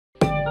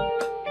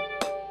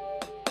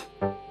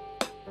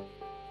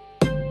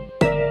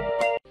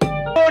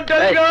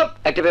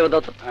একটা পেপার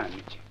দাও তো।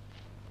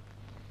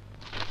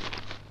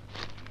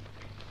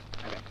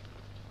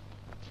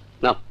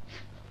 নাও।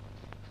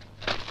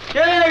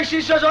 কে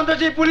শীর্ষ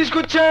সন্ত্রাসী পুলিশ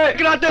খুঁজছে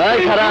রাতে?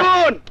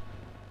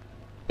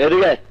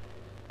 এদিকে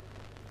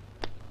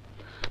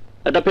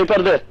একটা পেপার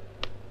দে।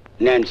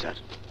 নেন স্যার।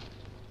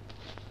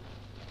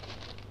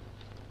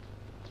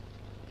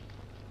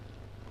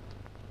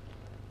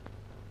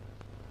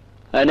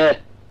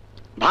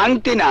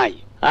 ভাঙতে নাই।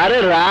 আরে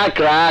রাখ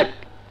রাখ।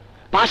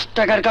 5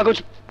 টাকার কাগজ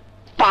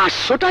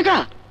 500 টাকা?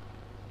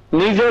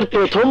 নিজের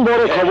প্রথম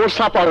বড় খবর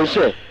ছাপা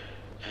হয়েছে,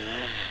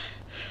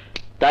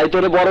 তাই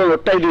তোরে বড়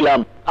লোকটাই দিলাম।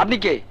 আপনি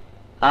কে?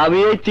 আমি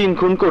এই 3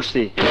 খুন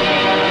করছি।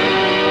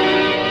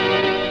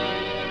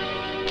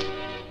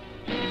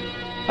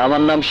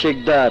 আমার নাম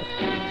শিকদার।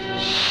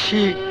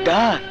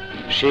 শিকদার?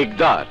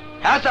 শিকদার?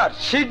 হ্যাঁ স্যার,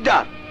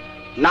 শিকদার।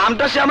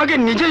 নামটা সে আমাকে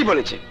নিজেই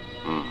বলেছে।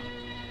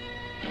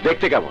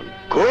 দেখতে কেমন?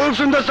 খুব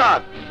সুন্দর স্যার,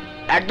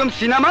 একদম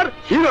সিনেমার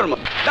হিরোর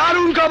মতো।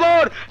 দারুণ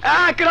খবর,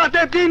 এক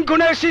রাতে 3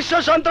 খুনের শীর্ষ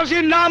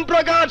সন্ত্রাসীর নাম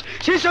প্রকাশ।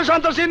 শীর্ষ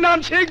সন্ত্রাসীর নাম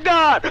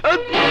শিকদার।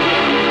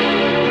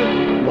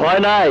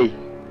 ভয় নাই,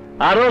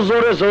 আরো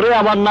জোরে জোরে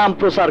আমার নাম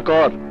প্রচার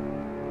কর।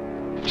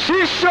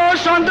 শীর্ষ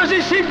সন্ত্রাসী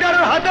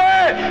শিকদারের হাতে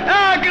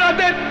এক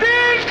রাতে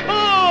 3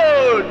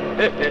 খুন।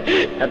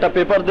 একটা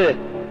পেপার দে।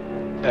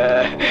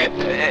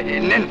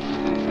 নেন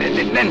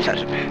নেন স্যার।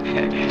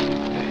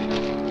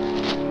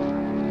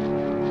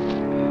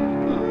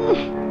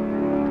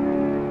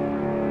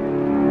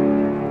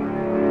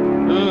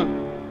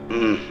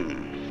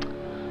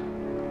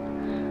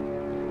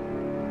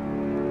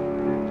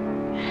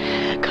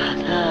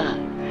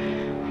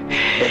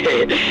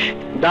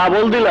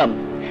 ডাবল দিলাম।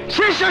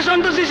 শীর্ষ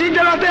সন্ত্রাসী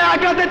শিকদার হাতে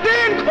এক রাতে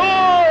 3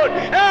 খুন।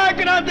 এক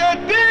রাতে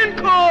 3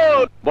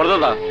 খুন। বড়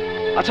দাদা,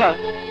 আচ্ছা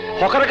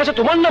হকারের কাছে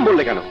তোমার নাম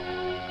বললে কেন?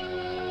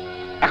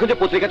 এখন যে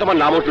পত্রিকায়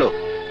তোমার নাম উঠলো,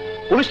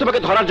 পুলিশ তোমাকে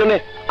ধরার জন্য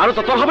আরো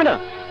তৎপর হবে না?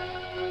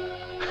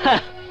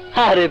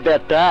 আরে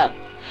বেটা,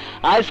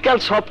 আজকাল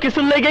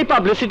সবকিছুর লেগেই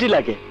পাবলিসিটি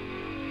লাগে,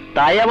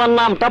 তাই আমার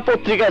নামটা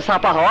পত্রিকায়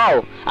ছাপা হওয়াও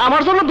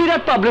আমার জন্য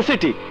বিরাট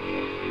পাবলিসিটি।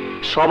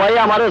 সবাই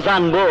আমারে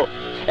জানবো,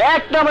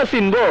 এক নামে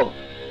চিনবো।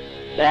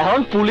 এখন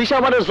পুলিশ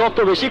আমারে যত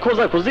বেশি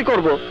খোঁজাখুঁজি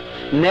করবো,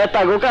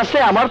 নেতাগো কাছে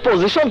আমার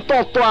পজিশন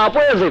তত আপ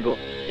হয়ে যাব।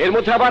 এর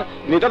মধ্যে আবার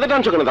নেতাদের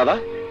টানছো কেন দাদা?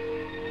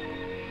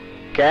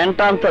 কেন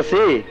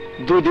টানতাছি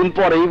 2 দিন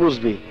পরেই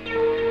বুঝবি।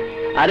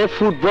 আরে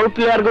ফুটবল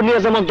প্লেয়ার গো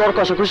নিয়ে যেমন দর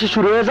কষাকষি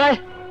শুরু হয়ে যায়,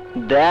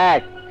 দেখ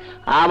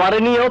আমারে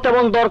নিয়েও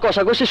তেমন দর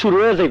কষাকষি শুরু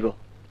হয়ে যাইব।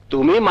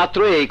 তুমি মাত্র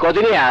এই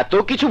কদিনে এত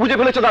কিছু বুঝে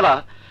ফেলেছো দাদা,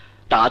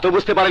 তা তো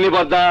বুঝতে পারেনি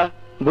বর্দা।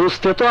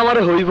 বুঝতে তো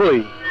আমারে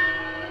হইবই,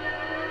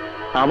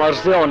 আমার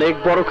যে অনেক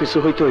বড় কিছু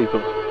হইতে হইব,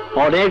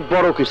 অনেক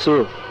বড় কিছু।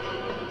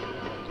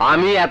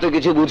 আমি এত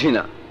কিছু বুঝি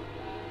না।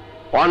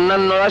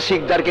 অন্যান্যরা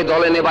শিকদারকে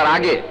দলে নেবার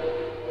আগে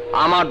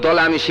আমার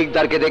দলে আমি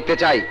শিকদারকে দেখতে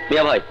চাই।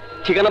 মিয়া ভাই,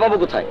 ঠিকানা পাবো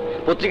কোথায়?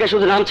 পত্রিকায়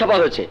শুধু নাম ছাপা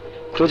হয়েছে,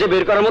 খুঁজে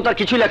বের করার মতো আর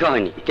কিছুই লেখা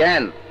হয়নি।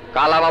 কেন,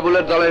 কালা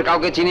বাবুলের দলের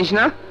কাউকে চিনিস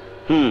না?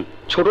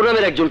 ছোট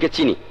নামের একজনকে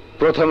চিনি।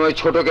 প্রথমে ওই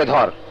ছোটকে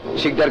ধর,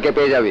 শিকদারকে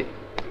পেয়ে যাবে।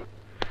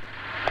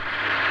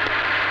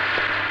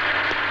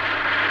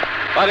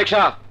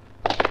 রিকশা।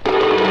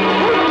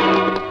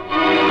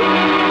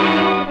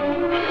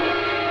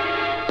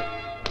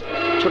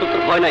 ছোট,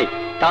 তোর ভয় নাই,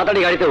 তাড়াতাড়ি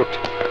গাড়িতে উঠ।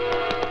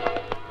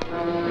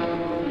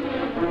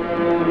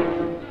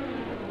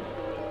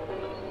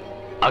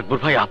 আকবর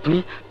ভাই, আপনি?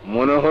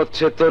 মনে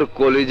হচ্ছে তোর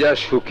কলিজা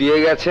শুকিয়ে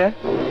গেছে।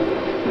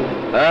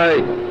 এই,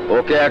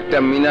 ওকে একটা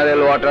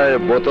মিনারেল ওয়াটারের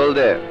বোতল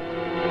দে।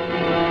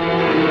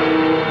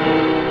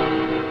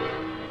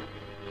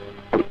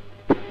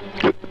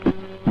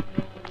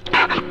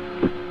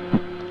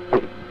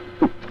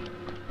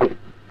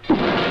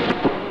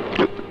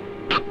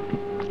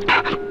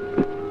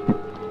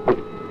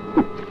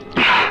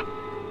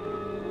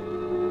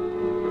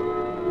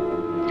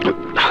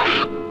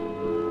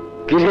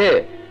 কিরে,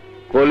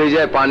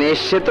 কলিজায় পানি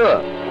এসছে তো?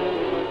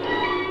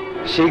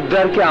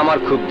 শিকদারকে আমার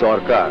খুব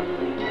দরকার।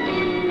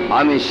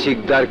 আমি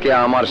শিকদারকে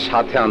আমার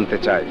সাথে আনতে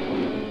চাই।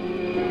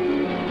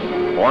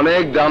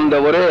 অনেক দাম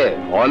দেব রে,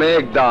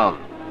 অনেক দাম।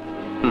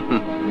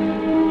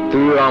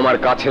 তুইও আমার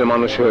কাছের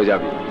মানুষ হয়ে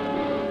যাবি,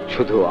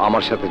 শুধু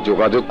আমার সাথে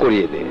যোগাযোগ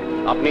করিয়ে দে।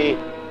 আপনি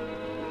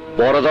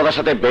বড় দাদার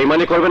সাথে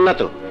বেইমানি করবেন না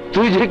তো?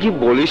 তুই যে কি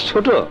বলিস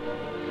ছোট,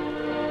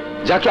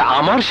 যাকে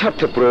আমার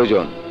স্বার্থে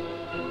প্রয়োজন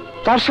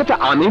তার সাথে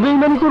আমি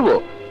বেইমানি করব?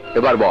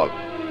 এবার বল,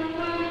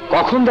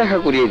 কখন দেখা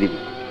করিয়ে দিবি?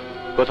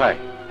 কোথায়?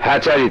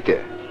 হ্যাচারিতে।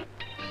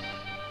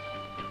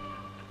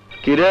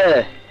 কিরে,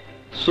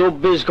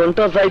 24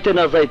 ঘন্টা যাইতে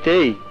না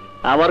যাইতেই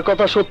আমার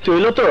কথা সত্যি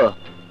হইল তো?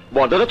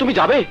 বড়দাদা, তুমি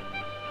যাবে?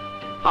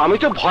 আমি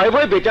তো ভয়ে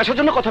ভয়ে বেঁচে আসার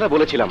জন্য কথাটা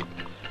বলেছিলাম,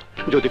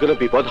 যদি কোনো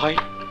বিপদ হয়।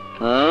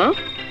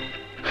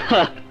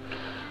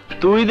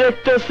 তুই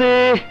দেখতেছি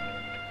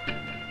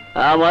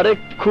আমারে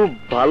খুব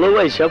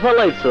ভালোবাসা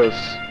ফেলাইছস।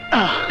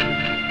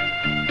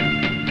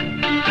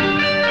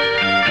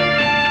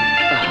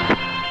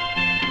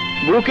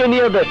 বুকে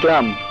নিয়ে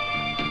দেখলাম,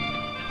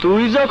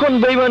 তুই যখন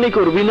বেইমানি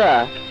করবি না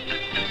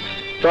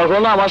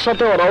তখন আমার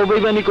সাথে ওরাও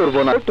বেইমানি করবো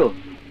না তো।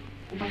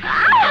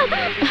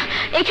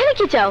 এখানে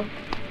কি চাও?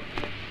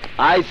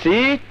 আইসি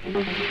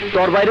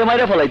তোর বাইরে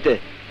মাইরে ফলাইতে।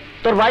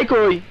 তোর ভাই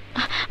কই?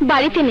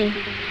 বাড়িতে নেই।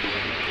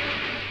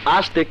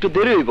 আসতে একটু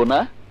দেরি হইব না?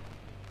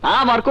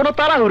 আমার কোনো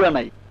তাড়াহুড়া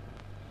নাই।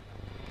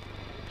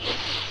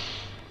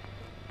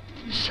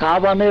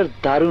 সাবানের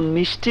দারুণ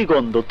মিষ্টি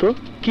গন্ধ তো।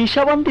 কি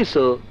সাবান দিছ?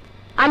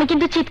 আমি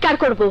কিন্তু চিৎকার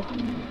করব।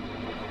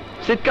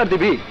 চিৎকার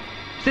দিবি?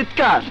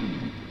 চিৎকার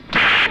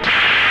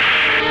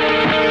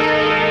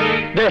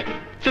দে,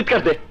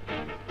 চিৎকার দে,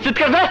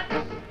 চিৎকার দে।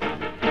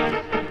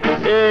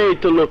 এই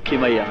তো লক্ষ্মী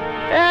মাইয়া,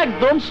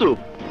 একদম চুপ।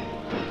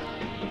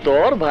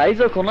 তোর ভাই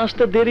যখন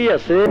আসতে দেরি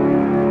আছে।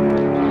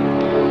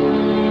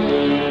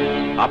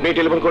 আপনি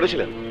টেলিফোন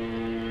করেছিলেন?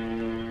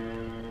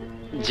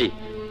 জি।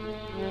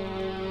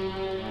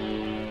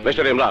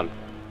 মিস্টার ইমরান,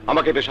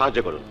 আমাকে একটু সাহায্য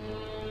করুন।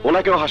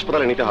 ওনাকেও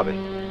হাসপাতালে নিতে হবে,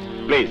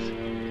 প্লিজ।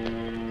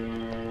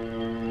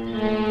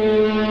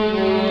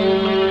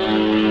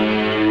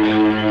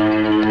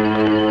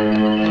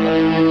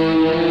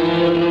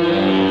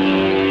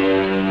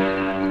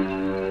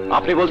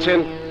 আপনি বলছেন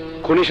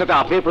খুনির সাথে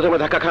আপনি প্রথমে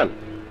ধাক্কা খান?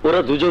 ওরা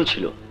দুজন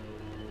ছিল,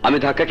 আমি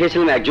ধাক্কা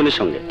খেয়েছিলাম একজনের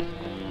সঙ্গে।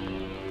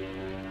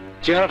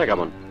 চেহারাটা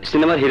কেমন?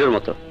 সিনেমার হিরোর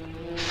মতো।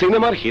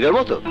 সিনেমার হিরোর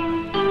মতো?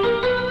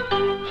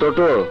 ছোট,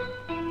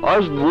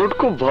 আজ মুড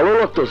খুব ভালো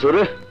লাগতেছে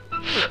রে।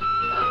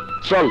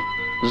 চল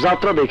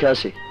যাত্রা দেখে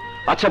আসি।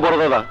 আচ্ছা বড়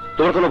দাদা,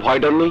 তোমার কোনো ভয়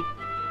ডর নেই?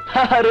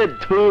 আরে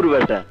ধুর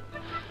বেটা,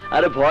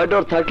 আরে ভয়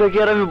ডর থাকলে কি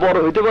আর আমি বড়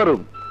হইতে পারুম?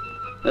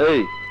 এই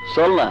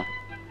চল না।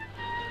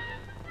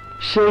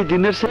 সেই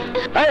দিনের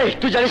এই,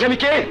 তুই জানিস আমি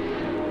কে?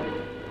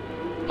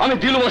 আমি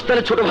দিলু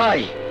বস্তারের ছোট ভাই।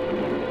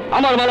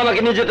 আমার মাল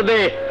আমাকে নিয়ে যেতে দে।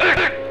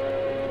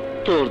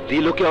 তোর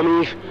দিলকে আমি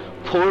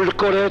ফোল্ড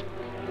করে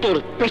তোর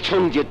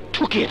পেছন দিয়ে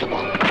ঠুকিয়ে দেবো।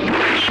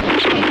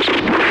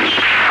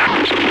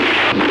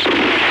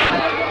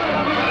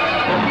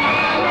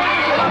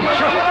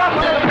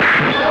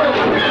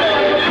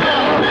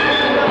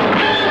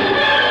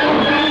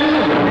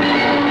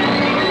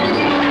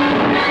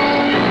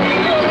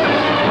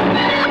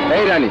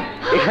 এই রানী,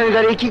 এখানে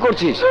দাঁড়িয়ে কি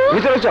করছিস?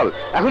 ভিতরে চল,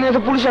 এখন এত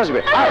পুলিশ আসবে।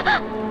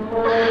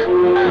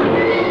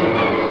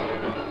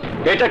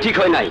 এটা ঠিক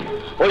হয় নাই।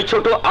 ওই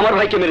ছোট আমার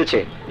ভাইকে মেরেছে,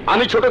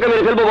 আমি ছোটকে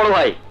মেরে ফেলবো বড়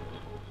ভাই।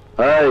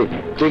 এই,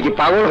 তুই কি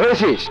পাগল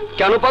হয়েছিস?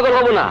 কেন পাগল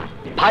হব না?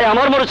 ভাই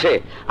আমার মরেছে,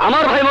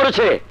 আমার ভাই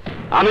মরেছে,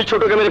 আমি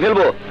ছোটকে মেরে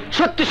ফেলবো,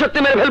 সত্যি সত্যি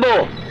মেরে ফেলবো।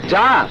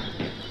 যা,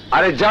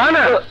 আরে যা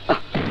না।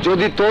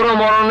 যদি তোরও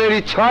মরণের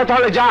ইচ্ছা হয়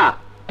তাহলে যা,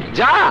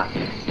 যা।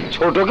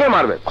 ছোটকে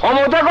মারবে,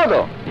 ক্ষমতা কত?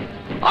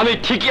 আমি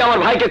ঠিকই আমার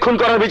ভাইকে খুন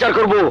করার বিচার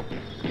করব,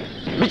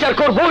 বিচার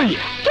করবই।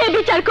 কে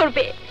বিচার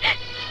করবে?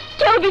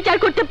 কেউ বিচার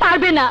করতে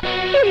পারবে না।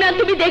 ইমরান,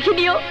 তুমি দেখে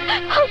নিও,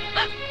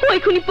 ওই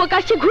খুনি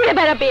প্রকাশ্যে ঘুরে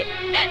বেড়াবে,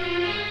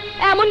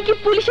 এমনকি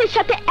পুলিশের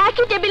সাথে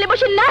একই টেবিলে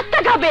বসে নাস্তা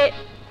খাবে।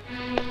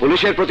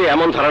 পুলিশের প্রতি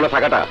এমন ধারণা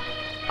থাকাটা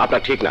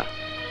আপনার ঠিক না।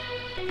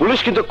 পুলিশ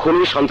কিন্তু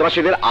খুনি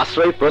সন্ত্রাসীদের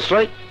আশ্রয়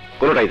প্রশ্রয়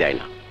কোনোটাই দেয়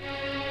না।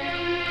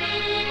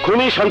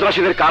 খুনি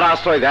সন্ত্রাসীদের কারা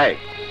আশ্রয় দেয়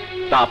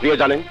তা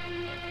আপনিও জানেন,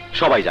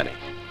 সবাই জানে।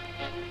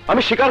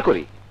 আমি স্বীকার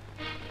করি,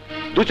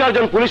 দু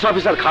চারজন পুলিশ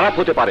অফিসার খারাপ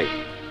হতে পারে,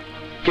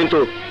 কিন্তু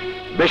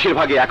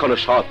বেশিরভাগই এখনো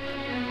সৎ,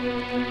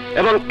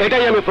 এবং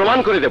এটাই আমি প্রমাণ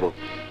করে দেব।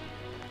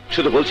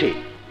 শুধু বলছি,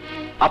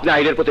 আপনি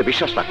আইনের প্রতি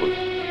বিশ্বাস রাখুন।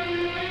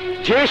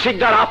 যে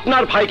শিকদার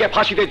আপনার ভাইকে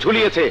ফাঁসিতে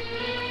ঝুলিয়েছে,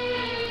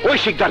 ওই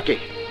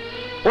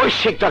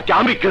শিকদারকে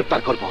আমি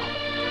গ্রেফতার করব।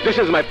 This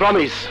is my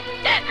promise.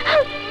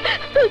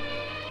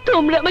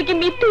 তোমরা আমাকে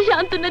মিথ্যে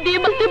সান্ত্বনা দিয়ে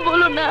বলতে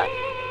বলো না।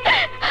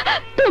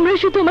 তোমরা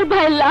শুধু আমার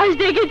ভাইয়ের লাশ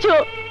দেখেছো,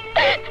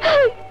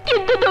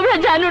 কিন্তু তোমরা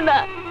জানো না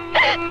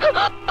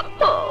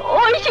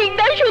ওই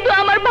শিকদার শুধু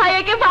আমার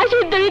ভাইয়াকে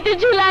ফাঁসির দড়িতে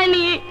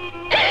ঝুলায়নি,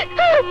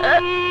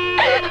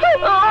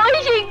 ওই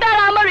শিকদার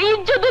আমার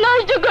ইজ্জত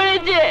নষ্ট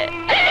করেছে,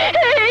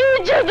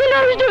 ইজ্জত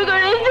নষ্ট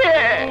করেছে।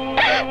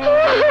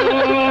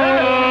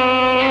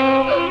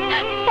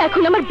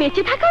 এখন আমার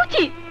বেঁচে থাকা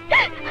উচিত।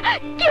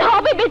 কি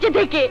হবে বেঁচে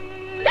থেকে?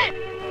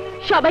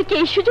 সবাইকে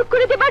এই সুযোগ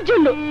করে দেবার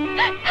জন্য,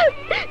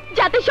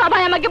 যাতে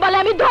সবাই আমাকে বলে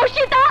আমি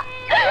ধর্ষিতা।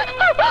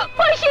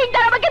 ওই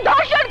শিকদার আমাকে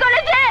ধর্ষণ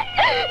করেছে,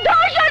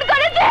 ধর্ষণ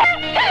করেছে।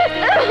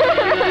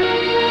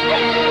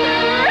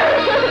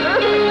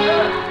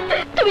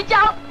 তুমি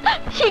চাও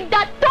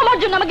শিকদার তোমার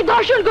জন্য আমাকে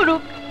ধর্ষণ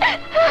করুক,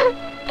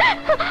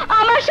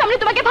 আমার সামনে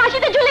তোমাকে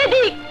ফাঁসিতে ঝুলিয়ে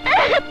দিক।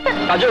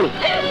 কাজল,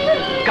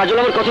 কাজল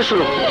আমার কথা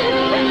শোনো।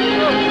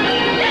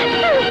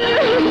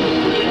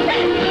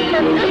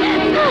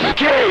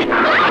 কে?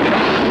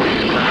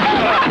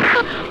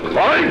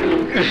 ওই!